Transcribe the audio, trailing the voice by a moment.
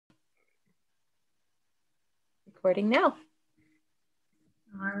recording now.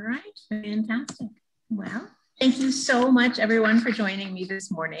 All right, fantastic. Well, thank you so much, everyone, for joining me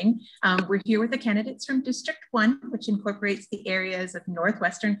this morning. We're here with the candidates from District 1, which incorporates the areas of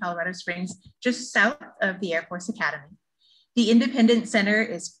northwestern Colorado Springs, just south of the Air Force Academy. The Independent Center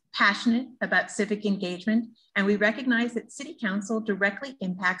is passionate about civic engagement, and we recognize that City Council directly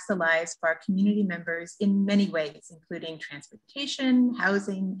impacts the lives of our community members in many ways, including transportation,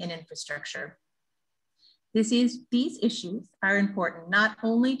 housing, and infrastructure. These issues are important not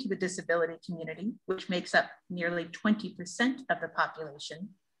only to the disability community, which makes up nearly 20% of the population,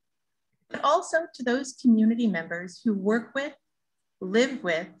 but also to those community members who work with, live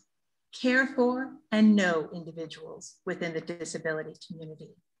with, care for, and know individuals within the disability community.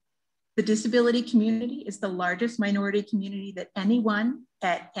 The disability community is the largest minority community that anyone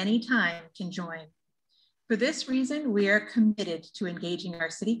at any time can join. For this reason, we are committed to engaging our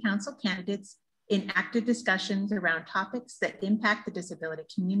City Council candidates in active discussions around topics that impact the disability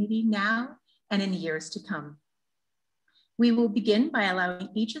community now and in years to come. We will begin by allowing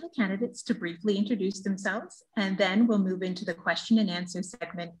each of the candidates to briefly introduce themselves, and then we'll move into the question and answer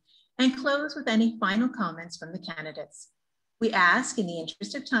segment and close with any final comments from the candidates. We ask, in the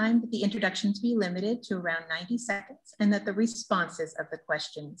interest of time, that the introductions be limited to around 90 seconds and that the responses of the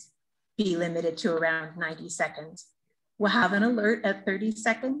questions be limited to around 90 seconds. We'll have an alert at 30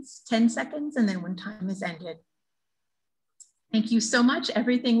 seconds, 10 seconds, and then when time is ended. Thank you so much.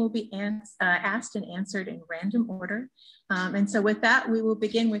 Everything will be asked and answered in random order. And so with that, we will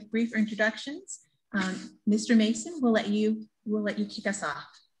begin with brief introductions. Mr. Mason, we'll let you kick us off.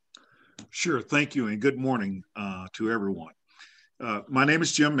 Sure, thank you, and good morning to everyone. My name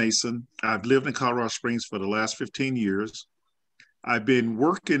is Jim Mason. I've lived in Colorado Springs for the last 15 years. I've been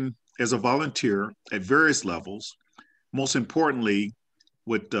working as a volunteer at various levels, most importantly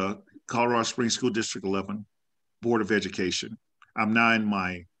with the Colorado Springs School District 11 Board of Education. I'm now in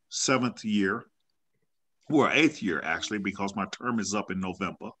my 7th year, or 8th year actually, because my term is up in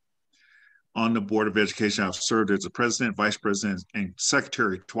November. On the Board of Education, I've served as a president, vice president, and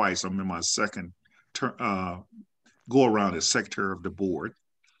secretary twice. I'm in my second go around as secretary of the board.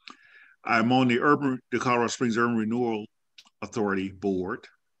 I'm on the Colorado Springs Urban Renewal Authority board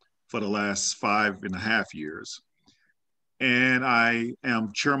for the last 5.5 years. And I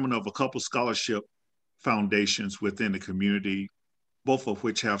am chairman of a couple scholarship foundations within the community, both of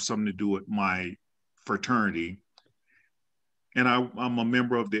which have something to do with my fraternity. And I'm a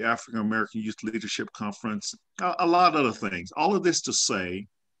member of the African American Youth Leadership Conference, a lot of other things. All of this to say,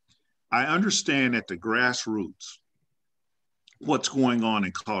 I understand at the grassroots what's going on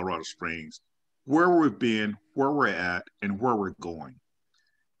in Colorado Springs, where we've been, where we're at, and where we're going.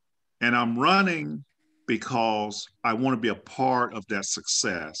 And I'm running because I want to be a part of that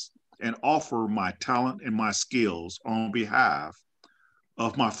success and offer my talent and my skills on behalf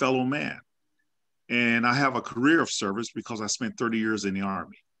of my fellow man. And I have a career of service because I spent 30 years in the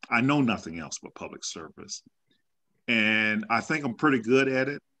Army. I know nothing else but public service. And I think I'm pretty good at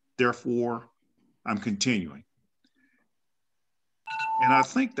it. Therefore, I'm continuing. And I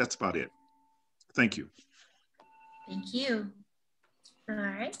think that's about it. Thank you. Thank you. All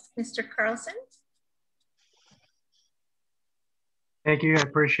right, Mr. Carlson. Thank you. I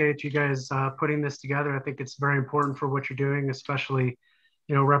appreciate you guys putting this together. I think it's very important for what you're doing, especially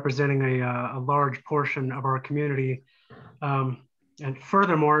representing a large portion of our community. And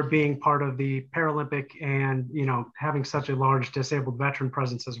furthermore, being part of the Paralympic and, having such a large disabled veteran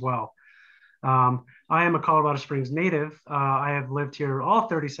presence as well. I am a Colorado Springs native. I have lived here all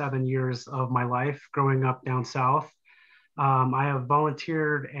 37 years of my life growing up down south. I have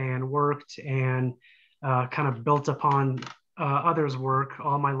volunteered and worked and kind of built upon others' work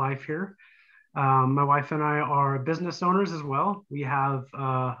all my life here. My wife and I are business owners as well. We have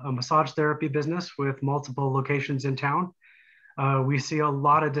a massage therapy business with multiple locations in town. We see a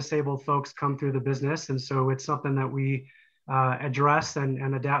lot of disabled folks come through the business, and so it's something that we address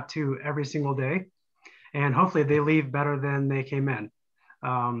and adapt to every single day. And hopefully they leave better than they came in.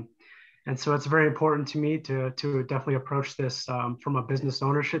 And so it's very important to me to definitely approach this from a business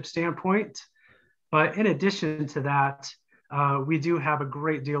ownership standpoint. But in addition to that, we do have a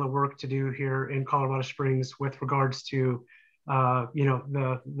great deal of work to do here in Colorado Springs with regards to,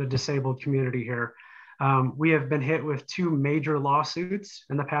 the disabled community here. We have been hit with 2 major lawsuits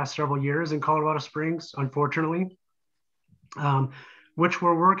in the past several years in Colorado Springs, unfortunately, which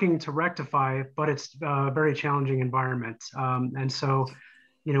we're working to rectify, but it's a very challenging environment. And so,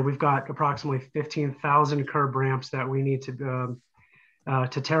 we've got approximately 15,000 curb ramps that we need to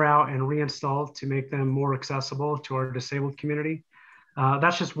tear out and reinstall to make them more accessible to our disabled community.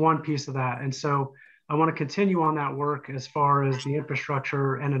 That's just one piece of that. And so I want to continue on that work as far as the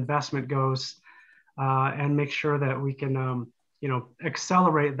infrastructure and investment goes, and make sure that we can,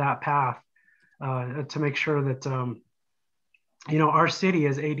 accelerate that path to make sure that, our city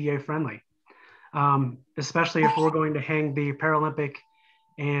is ADA friendly, especially if we're going to hang the Paralympic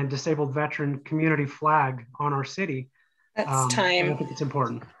and disabled veteran community flag on our city. That's time. I think it's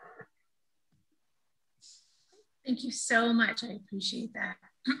important. Thank you so much. I appreciate that.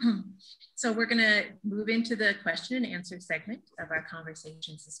 So we're going to move into the question and answer segment of our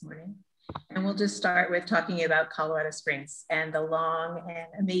conversations this morning. And we'll just start with talking about Colorado Springs and the long and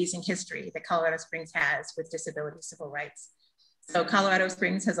amazing history that Colorado Springs has with disability civil rights. So Colorado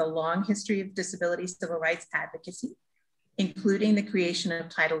Springs has a long history of disability civil rights advocacy, including the creation of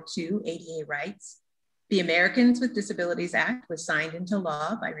Title II ADA rights. The Americans with Disabilities Act was signed into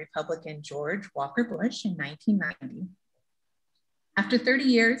law by Republican George Walker Bush in 1990. After 30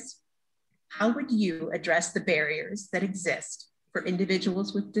 years, how would you address the barriers that exist for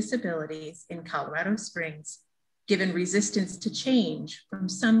individuals with disabilities in Colorado Springs, given resistance to change from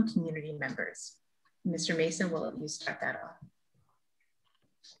some community members? Mr. Mason, will you start that off?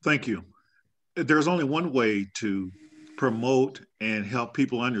 Thank you. There's only one way to promote and help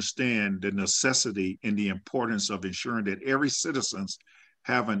people understand the necessity and the importance of ensuring that every citizen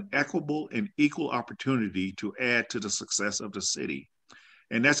have an equitable and equal opportunity to add to the success of the city.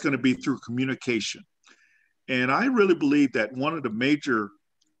 And that's going to be through communication. And I really believe that one of the major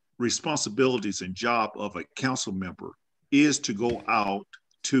responsibilities and job of a council member is to go out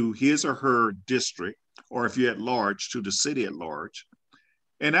to his or her district, or if you're at large, to the city at large,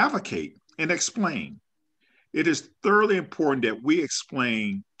 and advocate and explain. It is thoroughly important that we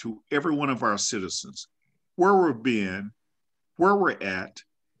explain to every one of our citizens where we're been, where we're at,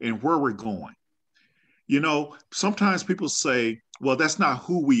 and where we're going. You know, sometimes people say, well, that's not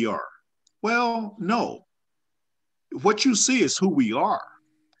who we are. Well, no. What you see is who we are.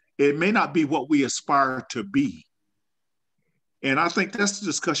 It may not be what we aspire to be. And I think that's the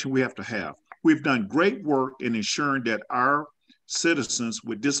discussion we have to have. We've done great work in ensuring that our citizens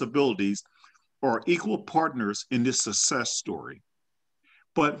with disabilities are equal partners in this success story.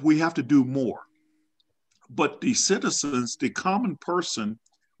 But we have to do more. But the citizens, the common person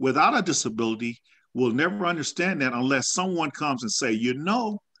without a disability, will never understand that unless someone comes and say, you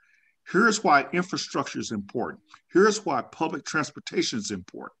know, here's why infrastructure is important. Here's why public transportation is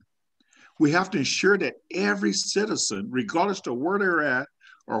important. We have to ensure that every citizen, regardless of where they're at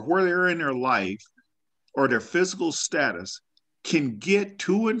or where they're in their life or their physical status, can get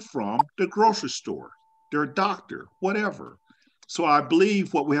to and from the grocery store, their doctor, whatever. So I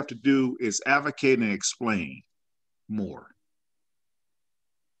believe what we have to do is advocate and explain more.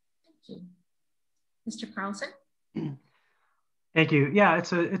 Thank you. Mr. Carlson? Thank you. Yeah,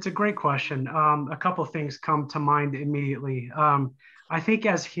 it's a great question. A couple of things come to mind immediately. I think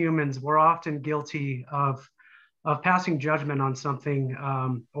as humans, we're often guilty of passing judgment on something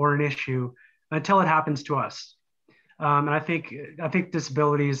or an issue until it happens to us. And I think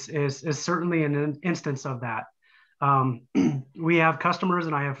disabilities is certainly an instance of that. We have customers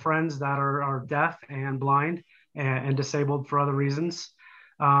and I have friends that are deaf and blind and disabled for other reasons.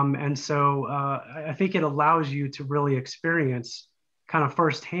 And so I think it allows you to really experience kind of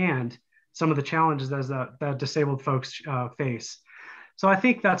firsthand some of the challenges that disabled folks face. So I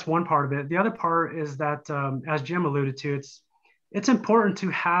think that's one part of it. The other part is that, as Jim alluded to, it's important to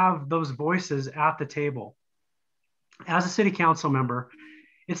have those voices at the table. As a city council member,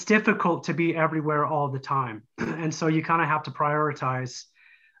 it's difficult to be everywhere all the time. And so you kind of have to prioritize,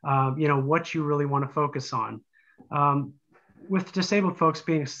 what you really want to focus on. With disabled folks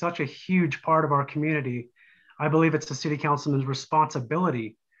being such a huge part of our community, I believe it's the city councilman's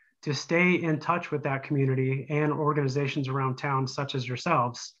responsibility to stay in touch with that community and organizations around town, such as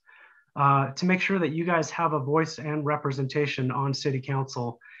yourselves, to make sure that you guys have a voice and representation on city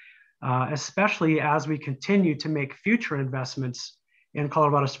council, especially as we continue to make future investments in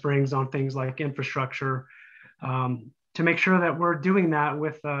Colorado Springs on things like infrastructure, to make sure that we're doing that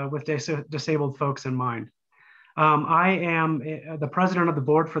with disabled folks in mind. I am the president of the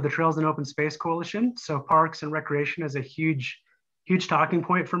board for the Trails and Open Space Coalition. So parks and recreation is a huge talking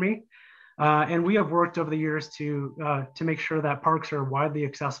point for me. And we have worked over the years to make sure that parks are widely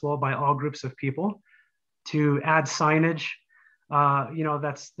accessible by all groups of people, to add signage,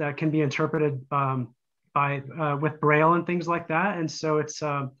 that can be interpreted with Braille and things like that. And so it's,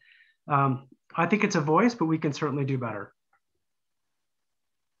 I think it's a voice, but we can certainly do better.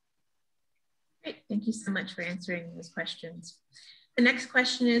 Great, thank you so much for answering those questions. The next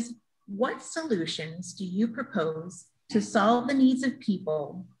question is, what solutions do you propose to solve the needs of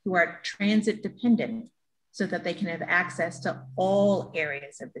people who are transit dependent so that they can have access to all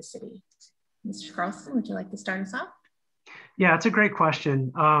areas of the city. Mr. Carlson, would you like to start us off? Yeah, it's a great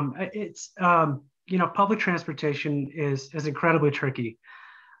question. Public transportation is incredibly tricky.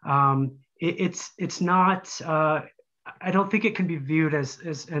 It's not. I don't think it can be viewed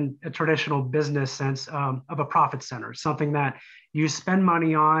as in a traditional business sense of a profit center, something that you spend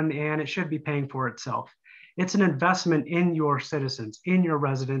money on and it should be paying for itself. It's an investment in your citizens, in your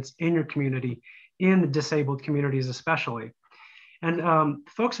residents, in your community, in the disabled communities especially. And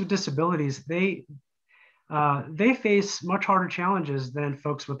folks with disabilities, they face much harder challenges than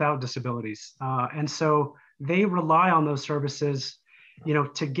folks without disabilities. And so they rely on those services,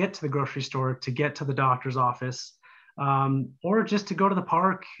 to get to the grocery store, to get to the doctor's office, or just to go to the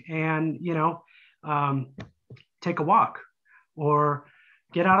park and, take a walk or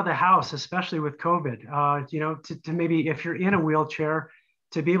get out of the house, especially with COVID, to maybe, if you're in a wheelchair,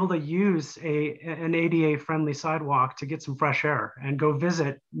 to be able to use an ADA friendly sidewalk to get some fresh air and go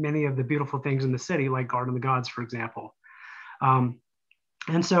visit many of the beautiful things in the city, like Garden of the Gods, for example. And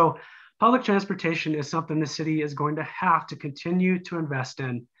so public transportation is something the city is going to have to continue to invest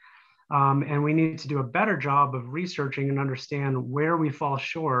in. And we need to do a better job of researching and understand where we fall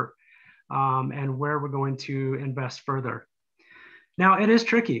short and where we're going to invest further. Now, it is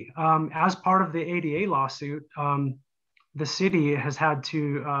tricky. As part of the ADA lawsuit, the city has had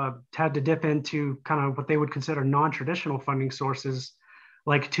to dip into kind of what they would consider non-traditional funding sources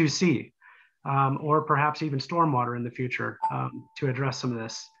like 2C, or perhaps even stormwater in the future to address some of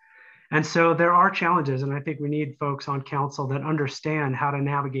this. And so there are challenges, and I think we need folks on council that understand how to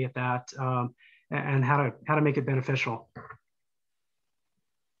navigate that and how to make it beneficial.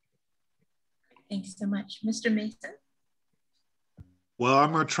 Thanks so much. Mr. Mason? Well,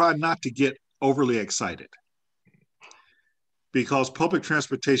 I'm going to try not to get overly excited, because public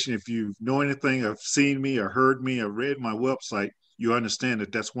transportation, if you know anything, have seen me or heard me or read my website, you understand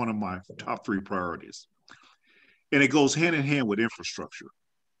that that's one of my top 3 priorities. And it goes hand in hand with infrastructure.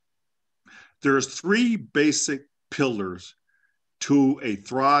 There's 3 basic pillars to a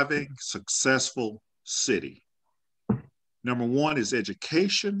thriving, successful city. Number 1 is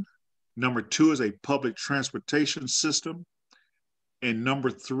education. Number 2 is a public transportation system. And number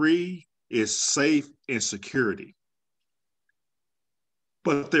 3 is safe and security.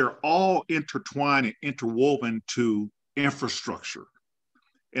 But they're all intertwined and interwoven to infrastructure.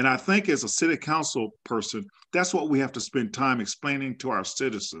 And I think as a city council person, that's what we have to spend time explaining to our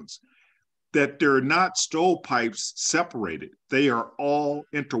citizens, that they're not stovepipes separated. They are all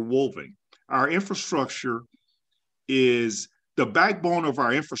interwoven. Our infrastructure is, the backbone of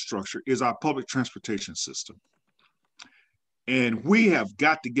our infrastructure is our public transportation system. And we have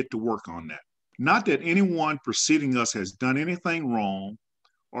got to get to work on that. Not that anyone preceding us has done anything wrong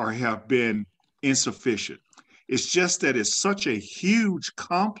or have been insufficient. It's just that it's such a huge,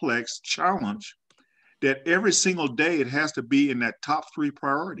 complex challenge that every single day it has to be in that top 3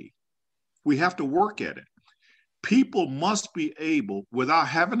 priority. We have to work at it. People must be able, without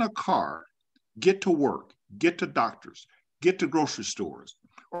having a car, get to work, get to doctors, get to grocery stores,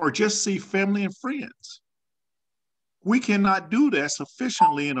 or just see family and friends. We cannot do that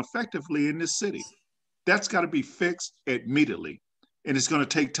sufficiently and effectively in this city. That's got to be fixed immediately, and it's going to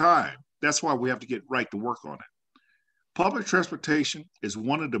take time. That's why we have to get right to work on it. Public transportation is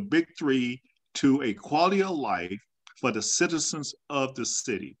one of the big 3 to a quality of life for the citizens of the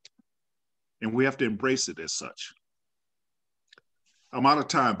city, and we have to embrace it as such. I'm out of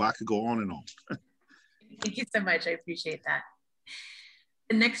time, but I could go on and on. Thank you so much. I appreciate that.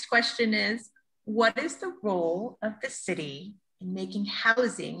 The next question is, what is the role of the city in making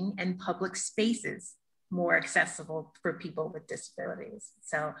housing and public spaces more accessible for people with disabilities?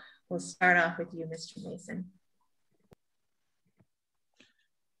 So we'll start off with you, Mr. Mason.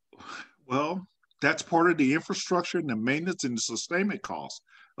 Well, that's part of the infrastructure and the maintenance and the sustainment costs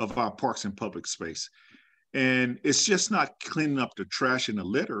of our parks and public space. And it's just not cleaning up the trash and the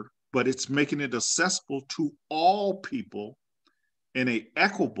litter, but it's making it accessible to all people in an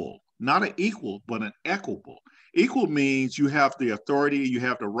equitable, not an equal, but an equitable. Equal means you have the authority, you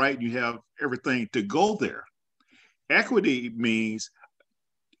have the right, you have everything to go there. Equity means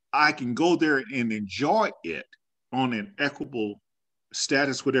I can go there and enjoy it on an equitable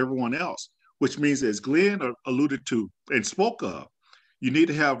status with everyone else, which means, as Glenn alluded to and spoke of, you need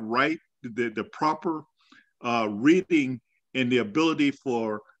to have the proper reading and the ability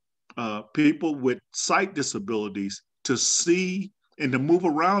for people with sight disabilities to see and to move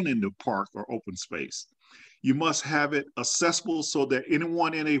around in the park or open space. You must have it accessible so that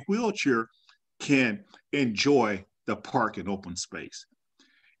anyone in a wheelchair can enjoy the park and open space.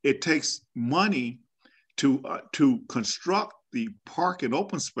 It takes money to construct the park and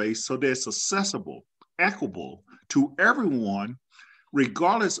open space so that it's accessible, equitable to everyone,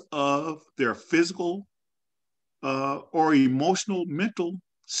 regardless of their physical or emotional, mental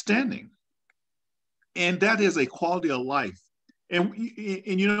standing. And that is a quality of life. And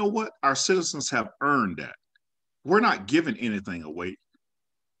you know what? Our citizens have earned that. We're not giving anything away.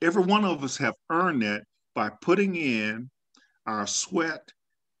 Every one of us have earned that by putting in our sweat,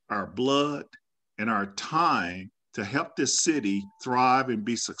 our blood, and our time to help this city thrive and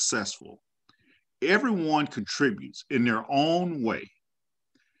be successful. Everyone contributes in their own way.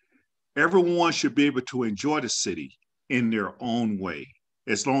 Everyone should be able to enjoy the city in their own way,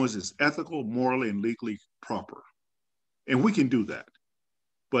 as long as it's ethical, morally, and legally proper. And we can do that.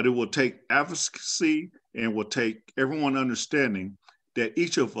 But it will take advocacy and will take everyone understanding that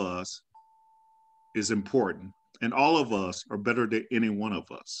each of us is important and all of us are better than any one of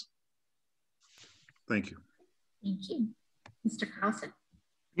us. Thank you. Thank you. Mr. Carlson?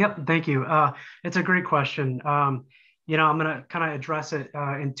 Yep, thank you. It's a great question. You know, I'm going to kind of address it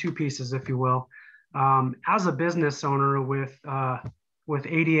in two pieces, if you will. As a business owner with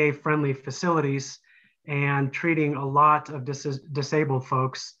ADA-friendly facilities and treating a lot of disabled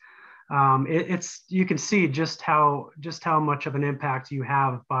folks, you can see just how much of an impact you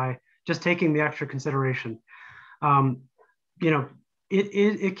have by just taking the extra consideration. You know,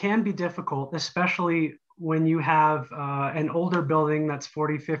 it can be difficult, especially when you have an older building that's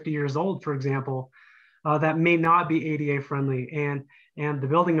 40, 50 years old, for example, that may not be ADA friendly, and the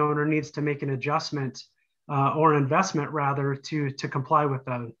building owner needs to make an adjustment or an investment rather to comply with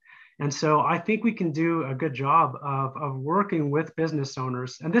that. And so I think we can do a good job of working with business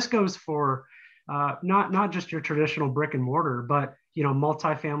owners. And this goes for not just your traditional brick and mortar, but, you know,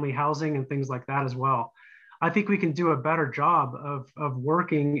 multifamily housing and things like that as well. I think we can do a better job of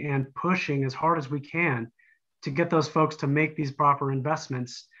working and pushing as hard as we can to get those folks to make these proper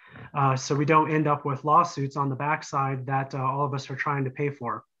investments, so we don't end up with lawsuits on the backside that all of us are trying to pay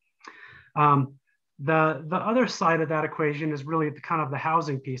for. The other side of that equation is really the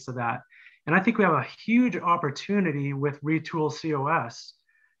housing piece of that. And I think we have a huge opportunity with Retool COS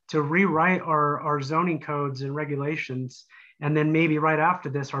to rewrite our zoning codes and regulations, and then maybe right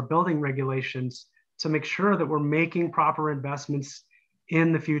after this, our building regulations, to make sure that we're making proper investments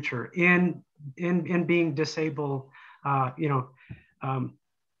in the future, in being disabled,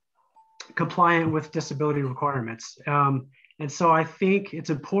 compliant with disability requirements. And so I think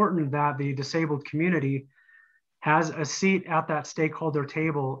it's important that the disabled community has a seat at that stakeholder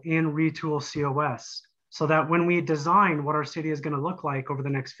table in Retool COS, so that when we design what our city is going to look like over the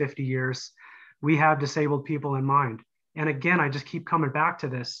next 50 years, we have disabled people in mind. And again, I just keep coming back to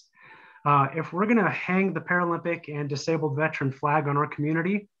this. If we're going to hang the Paralympic and disabled veteran flag on our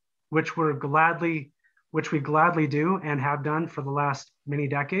community, which we gladly do and have done for the last many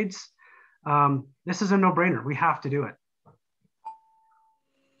decades, this is a no-brainer. We have to do it.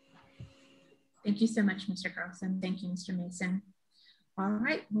 Thank you so much, Mr. Carlson. Thank you, Mr. Mason. All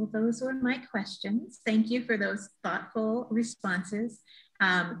right, well, those were my questions. Thank you for those thoughtful responses.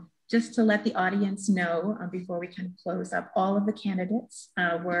 Just to let the audience know, before we kind of close up, all of the candidates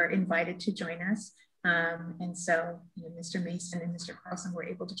were invited to join us. And so, you know, Mr. Mason and Mr. Carlson were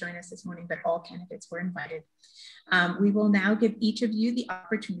able to join us this morning, but all candidates were invited. We will now give each of you the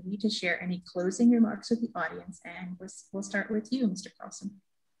opportunity to share any closing remarks with the audience, and we'll start with you, Mr. Carlson.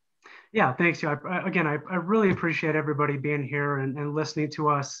 Yeah, thanks. I really appreciate everybody being here and listening to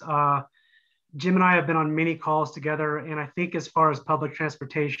us. Jim and I have been on many calls together, and I think as far as public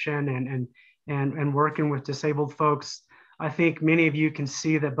transportation and working with disabled folks, I think many of you can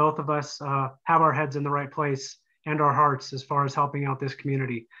see that both of us have our heads in the right place and our hearts as far as helping out this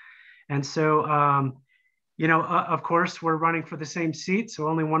community. And so, you know, of course, we're running for the same seat, so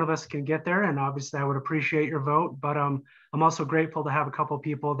only one of us can get there. And obviously, I would appreciate your vote. But I'm also grateful to have a couple of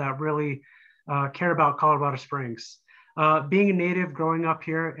people that really care about Colorado Springs. Being a native, growing up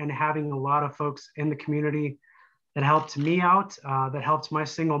here, and having a lot of folks in the community that helped me out, that helped my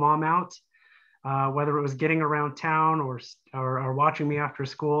single mom out, whether it was getting around town or watching me after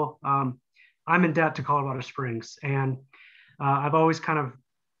school, I'm in debt to Colorado Springs. And I've always kind of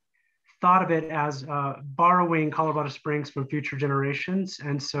thought of it as borrowing Colorado Springs from future generations.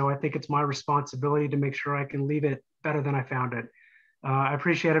 And so I think it's my responsibility to make sure I can leave it better than I found it. I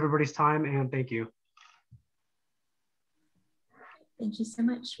appreciate everybody's time, and thank you. Thank you so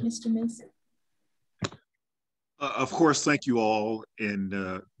much, Mr. Mason. Of course, thank you all.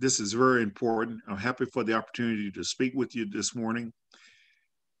 And this is very important. I'm happy for the opportunity to speak with you this morning.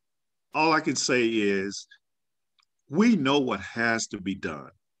 All I can say is we know what has to be done.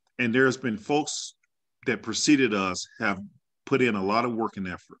 And there's been folks that preceded us have put in a lot of work and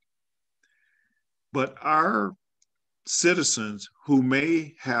effort. But our citizens who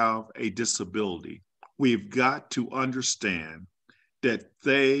may have a disability, we've got to understand that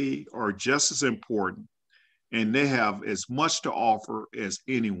they are just as important and they have as much to offer as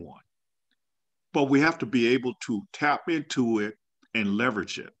anyone. But we have to be able to tap into it and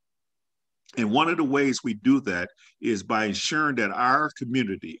leverage it. And one of the ways we do that is by ensuring that our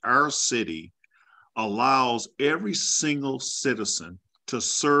community, our city, allows every single citizen to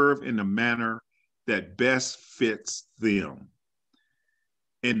serve in the manner that best fits them.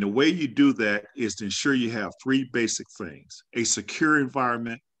 And the way you do that is to ensure you have three basic things: a secure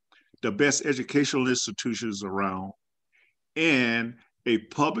environment, the best educational institutions around, and a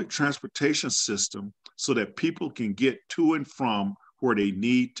public transportation system so that people can get to and from where they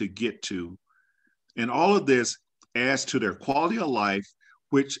need to get to. And all of this adds to their quality of life,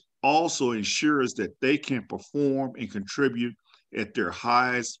 which also ensures that they can perform and contribute at their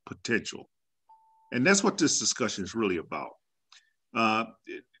highest potential. And that's what this discussion is really about.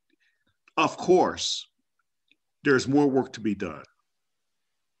 Of course, there's more work to be done.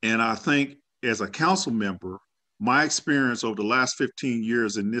 And I think as a council member, my experience over the last 15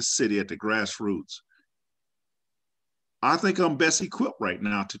 years in this city at the grassroots, I think I'm best equipped right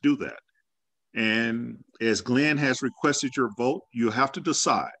now to do that. And as Glenn has requested your vote, you have to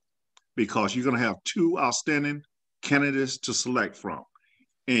decide, because you're going to have two outstanding candidates to select from.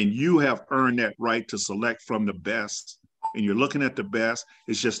 And you have earned that right to select from the best. And you're looking at the best.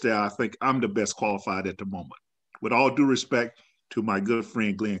 It's just that I think I'm the best qualified at the moment. With all due respect to my good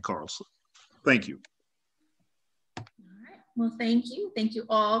friend, Glenn Carlson. Thank you. All right. Well, thank you. Thank you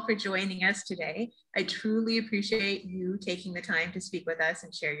all for joining us today. I truly appreciate you taking the time to speak with us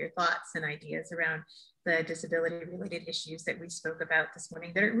and share your thoughts and ideas around the disability-related issues that we spoke about this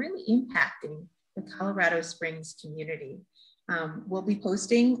morning that are really impacting the Colorado Springs community. We'll be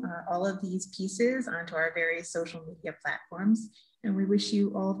posting all of these pieces onto our various social media platforms, and we wish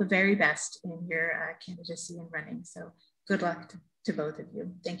you all the very best in your candidacy and running. So good luck to both of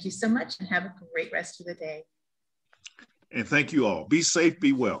you. Thank you so much and have a great rest of the day. And thank you all. Be safe,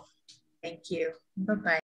 be well. Thank you. Bye-bye.